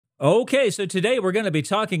Okay, so today we're going to be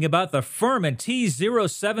talking about the Firman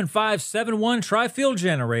T07571 tri-fuel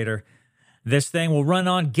generator. This thing will run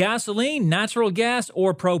on gasoline, natural gas,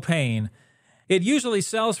 or propane. It usually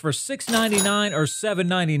sells for $6.99 or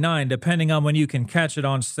 $7.99 depending on when you can catch it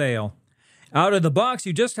on sale. Out of the box,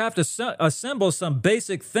 you just have to assemble some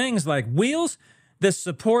basic things like wheels, this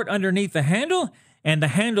support underneath the handle, and the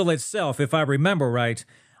handle itself, if I remember right.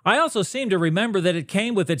 I also seem to remember that it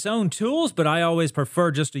came with its own tools, but I always prefer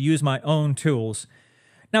just to use my own tools.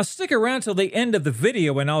 Now stick around till the end of the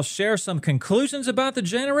video and I'll share some conclusions about the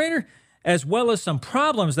generator, as well as some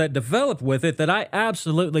problems that developed with it that I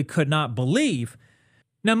absolutely could not believe.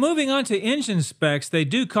 Now moving on to engine specs, they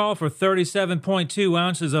do call for 37.2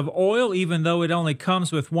 ounces of oil, even though it only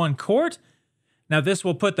comes with 1 quart. Now this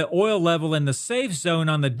will put the oil level in the safe zone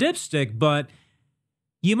on the dipstick, but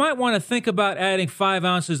you might want to think about adding 5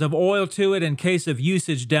 ounces of oil to it in case of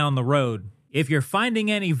usage down the road. If you're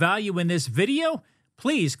finding any value in this video,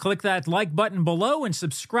 please click that like button below and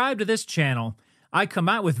subscribe to this channel. I come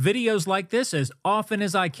out with videos like this as often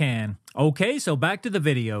as I can. Okay, so back to the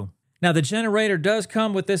video. Now the generator does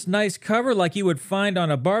come with this nice cover like you would find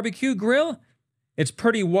on a barbecue grill. It's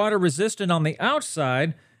pretty water resistant on the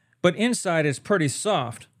outside, but inside it's pretty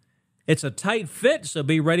soft. It's a tight fit, so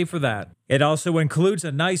be ready for that. It also includes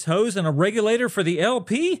a nice hose and a regulator for the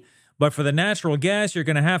LP, but for the natural gas, you're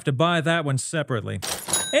going to have to buy that one separately.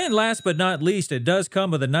 And last but not least, it does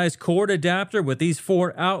come with a nice cord adapter with these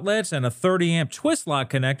 4 outlets and a 30-amp twist lock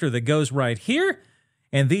connector that goes right here.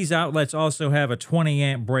 And these outlets also have a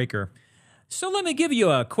 20-amp breaker. So let me give you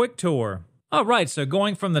a quick tour. All right, so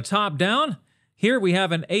going from the top down, here we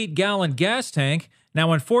have an 8-gallon gas tank.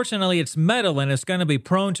 Now, unfortunately, it's metal and it's going to be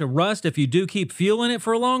prone to rust if you do keep fuel in it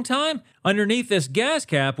for a long time. Underneath this gas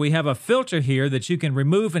cap, we have a filter here that you can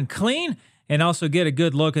remove and clean and also get a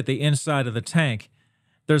good look at the inside of the tank.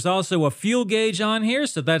 There's also a fuel gauge on here,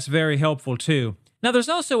 so that's very helpful too. Now, there's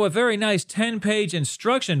also a very nice 10-page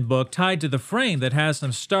instruction book tied to the frame that has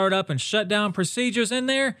some startup and shutdown procedures in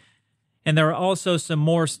there. And there are also some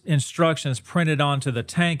more instructions printed onto the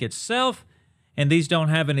tank itself. And these don't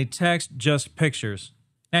have any text, just pictures.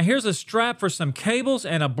 Now here's a strap for some cables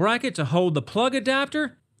and a bracket to hold the plug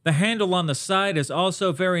adapter. The handle on the side is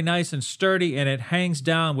also very nice and sturdy, and it hangs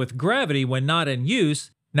down with gravity when not in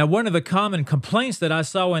use. Now one of the common complaints that I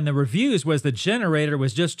saw in the reviews was the generator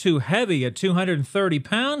was just too heavy at 230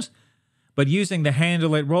 pounds, but using the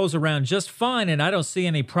handle it rolls around just fine and I don't see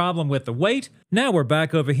any problem with the weight. Now we're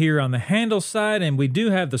back over here on the handle side and we do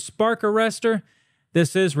have the spark arrestor.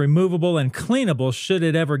 This is removable and cleanable should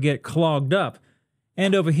it ever get clogged up.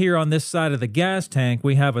 And over here on this side of the gas tank,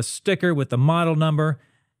 we have a sticker with the model number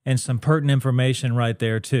and some pertinent information right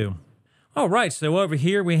there too. All right, so over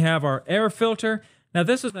here we have our air filter. Now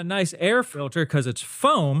this is a nice air filter because it's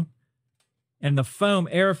foam, and the foam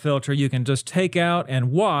air filter you can just take out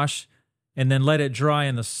and wash and then let it dry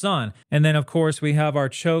in the sun. And then of course we have our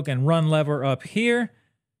choke and run lever up here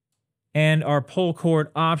and our pull cord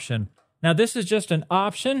option. Now this is just an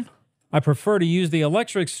option. I prefer to use the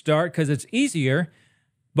electric start because it's easier,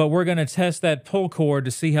 but we're going to test that pull cord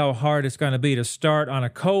to see how hard it's going to be to start on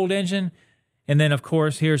a cold engine. And then of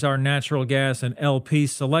course here's our natural gas and LP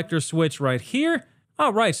selector switch right here.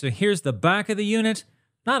 All right, so here's the back of the unit.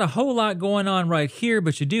 Not a whole lot going on right here,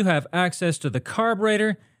 but you do have access to the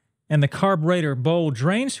carburetor and the carburetor bowl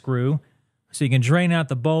drain screw, so you can drain out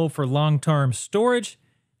the bowl for long-term storage.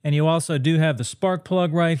 And you also do have the spark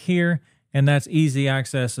plug right here, and that's easy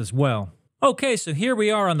access as well. Okay, so here we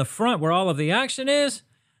are on the front where all of the action is.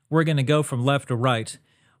 We're going to go from left to right.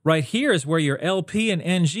 Right here is where your LP and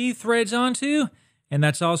NG threads onto, and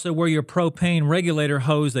that's also where your propane regulator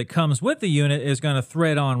hose that comes with the unit is going to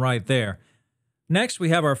thread on right there. Next, we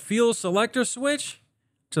have our fuel selector switch.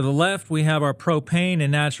 To the left, we have our propane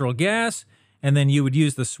and natural gas. And then you would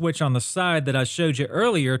use the switch on the side that I showed you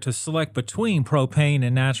earlier to select between propane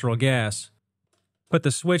and natural gas. Put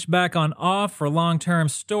the switch back on off for long-term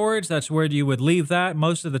storage. That's where you would leave that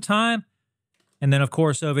most of the time. And then, of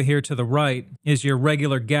course, over here to the right is your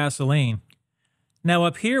regular gasoline. Now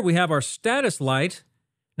up here we have our status light.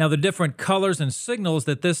 Now the different colors and signals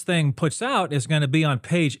that this thing puts out is going to be on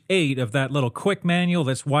page 8 of that little quick manual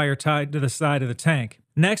that's wire tied to the side of the tank.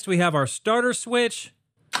 Next we have our starter switch.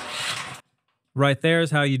 Right there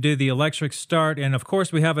is how you do the electric start, and of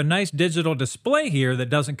course we have a nice digital display here that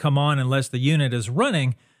doesn't come on unless the unit is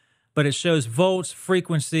running, but it shows volts,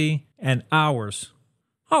 frequency, and hours.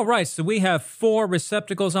 All right, so we have 4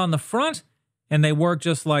 receptacles on the front, and they work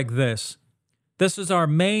just like this. This is our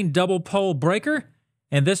main double pole breaker,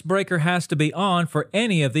 and this breaker has to be on for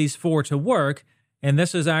any of these 4 to work, and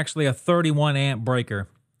this is actually a 31 amp breaker.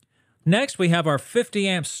 Next, we have our 50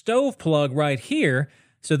 amp stove plug right here.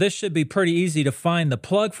 So this should be pretty easy to find the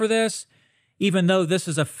plug for this. Even though this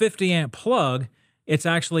is a 50 amp plug, it's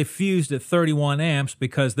actually fused at 31 amps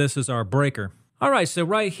because this is our breaker. All right, so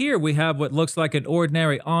right here we have what looks like an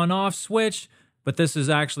ordinary on-off switch, but this is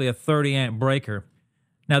actually a 30 amp breaker.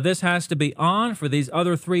 Now this has to be on for these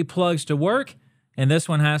other 3 plugs to work, and this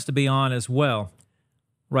one has to be on as well.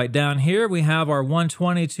 Right down here we have our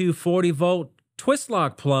 122 40 volt twist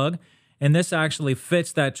lock plug, and this actually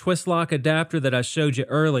fits that twist lock adapter that I showed you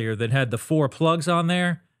earlier that had the 4 plugs on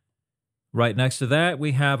there. Right next to that,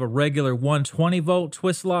 we have a regular 120 volt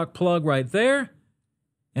twist lock plug right there.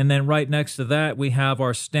 And then right next to that, we have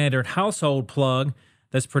our standard household plug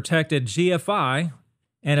that's protected GFI,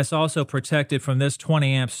 and it's also protected from this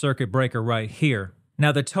 20 amp circuit breaker right here.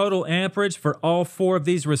 Now the total amperage for all 4 of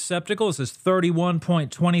these receptacles is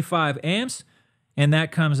 31.25 amps, and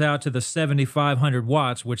that comes out to the 7,500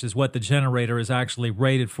 watts, which is what the generator is actually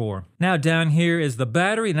rated for. Now down here is the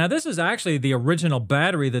battery. Now this is actually the original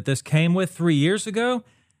battery that this came with 3 years ago,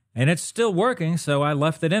 and it's still working, so I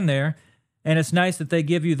left it in there. And it's nice that they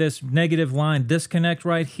give you this negative line disconnect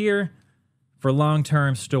right here for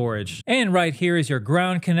long-term storage. And right here is your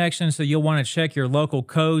ground connection, so you'll want to check your local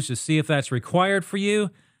codes to see if that's required for you.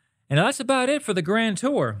 And that's about it for the grand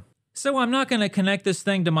tour. So I'm not going to connect this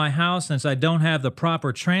thing to my house since I don't have the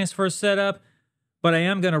proper transfer set up, but I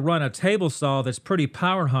am going to run a table saw that's pretty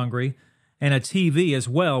power hungry and a TV as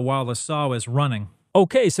well while the saw is running.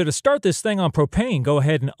 Okay, so to start this thing on propane, go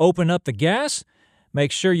ahead and open up the gas,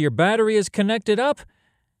 make sure your battery is connected up,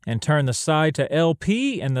 and turn the side to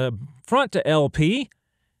LP and the front to LP.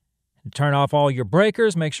 Turn off all your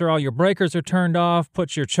breakers, make sure all your breakers are turned off,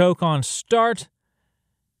 put your choke on start,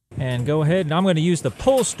 and go ahead, and I'm going to use the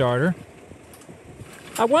pull starter.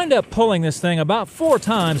 I wound up pulling this thing about 4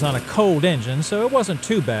 times on a cold engine, so it wasn't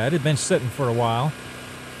too bad. It had been sitting for a while.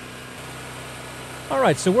 All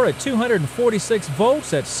right, so we're at 246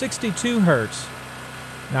 volts at 62 hertz.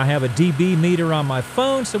 Now I have a dB meter on my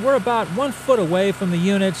phone, so we're about 1 foot away from the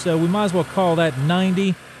unit, so we might as well call that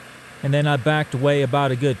 90. And then I backed away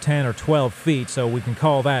about a good 10 or 12 feet, so we can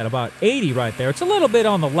call that about 80 right there. It's a little bit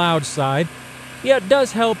on the loud side. Yeah, it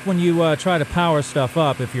does help when you try to power stuff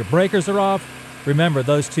up. If your breakers are off, remember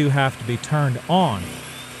those 2 have to be turned on.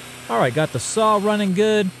 All right, got the saw running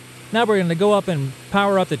good. Now we're going to go up and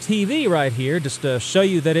power up the TV right here just to show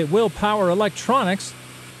you that it will power electronics.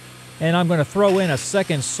 And I'm going to throw in a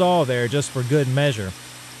second saw there just for good measure.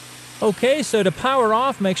 Okay, so to power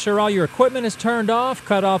off, make sure all your equipment is turned off,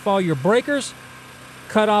 cut off all your breakers,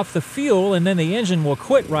 cut off the fuel, and then the engine will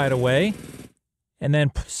quit right away. And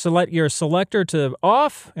then select your selector to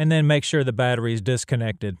off, and then make sure the battery is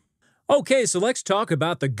disconnected. Okay, so let's talk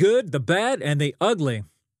about the good, the bad, and the ugly.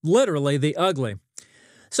 Literally the ugly.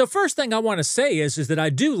 So first thing I want to say is that I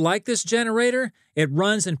do like this generator. It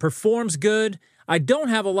runs and performs good. I don't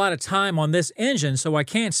have a lot of time on this engine, so I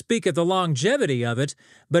can't speak of the longevity of it,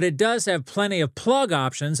 but it does have plenty of plug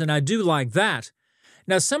options, and I do like that.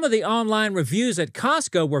 Now, some of the online reviews at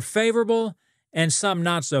Costco were favorable, and some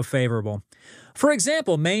not so favorable. For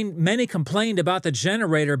example, many complained about the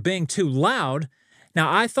generator being too loud.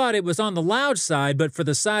 Now, I thought it was on the loud side, but for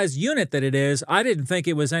the size unit that it is, I didn't think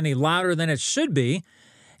it was any louder than it should be.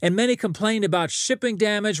 And many complained about shipping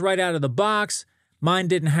damage right out of the box. Mine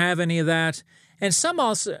didn't have any of that. And some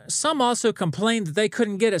also complained that they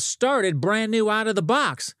couldn't get it started brand new out of the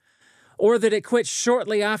box, or that it quit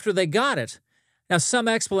shortly after they got it. Now, some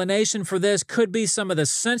explanation for this could be some of the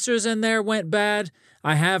sensors in there went bad.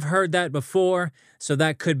 I have heard that before, so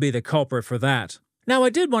that could be the culprit for that. Now, I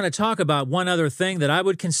did want to talk about one other thing that I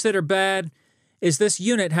would consider bad, is this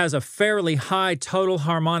unit has a fairly high total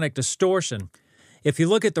harmonic distortion. If you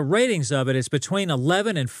look at the ratings of it, it's between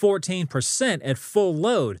 11 and 14% at full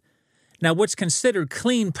load. Now, what's considered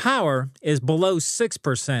clean power is below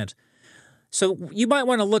 6%. So you might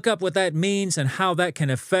want to look up what that means and how that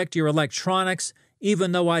can affect your electronics.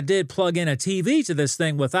 Even though I did plug in a TV to this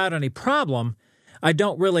thing without any problem, I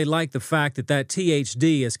don't really like the fact that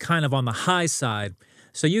THD is kind of on the high side.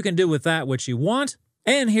 So you can do with that what you want.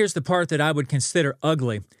 And here's the part that I would consider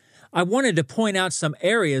ugly. I wanted to point out some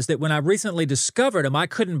areas that when I recently discovered them, I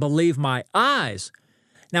couldn't believe my eyes.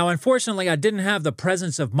 Now, unfortunately, I didn't have the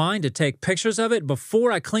presence of mind to take pictures of it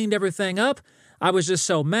before I cleaned everything up. I was just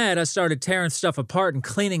so mad I started tearing stuff apart and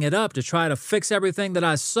cleaning it up to try to fix everything that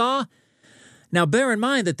I saw. Now, bear in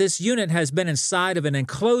mind that this unit has been inside of an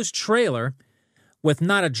enclosed trailer with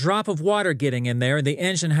not a drop of water getting in there, and the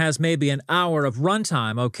engine has maybe an hour of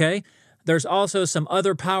runtime, okay? There's also some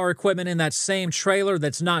other power equipment in that same trailer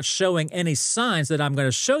that's not showing any signs that I'm going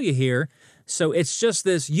to show you here. So it's just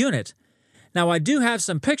this unit. Now, I do have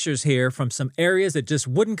some pictures here from some areas that just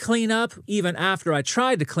wouldn't clean up even after I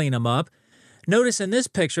tried to clean them up. Notice in this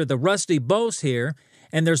picture the rusty bolts here,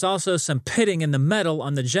 and there's also some pitting in the metal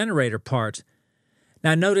on the generator part.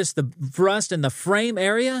 Now, notice the rust in the frame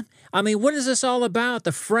area. I mean, what is this all about?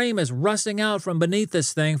 The frame is rusting out from beneath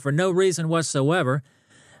this thing for no reason whatsoever.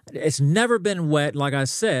 It's never been wet, like I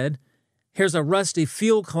said. Here's a rusty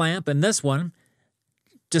fuel clamp in this one,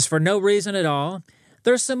 just for no reason at all.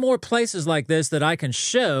 There's some more places like this that I can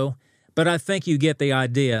show, but I think you get the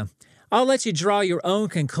idea. I'll let you draw your own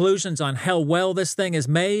conclusions on how well this thing is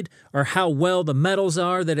made or how well the metals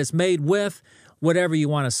are that it's made with, whatever you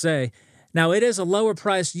want to say. Now, it is a lower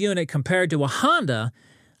priced unit compared to a Honda,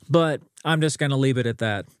 but I'm just going to leave it at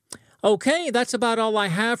that. Okay, that's about all I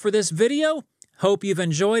have for this video. Hope you've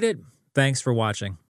enjoyed it. Thanks for watching.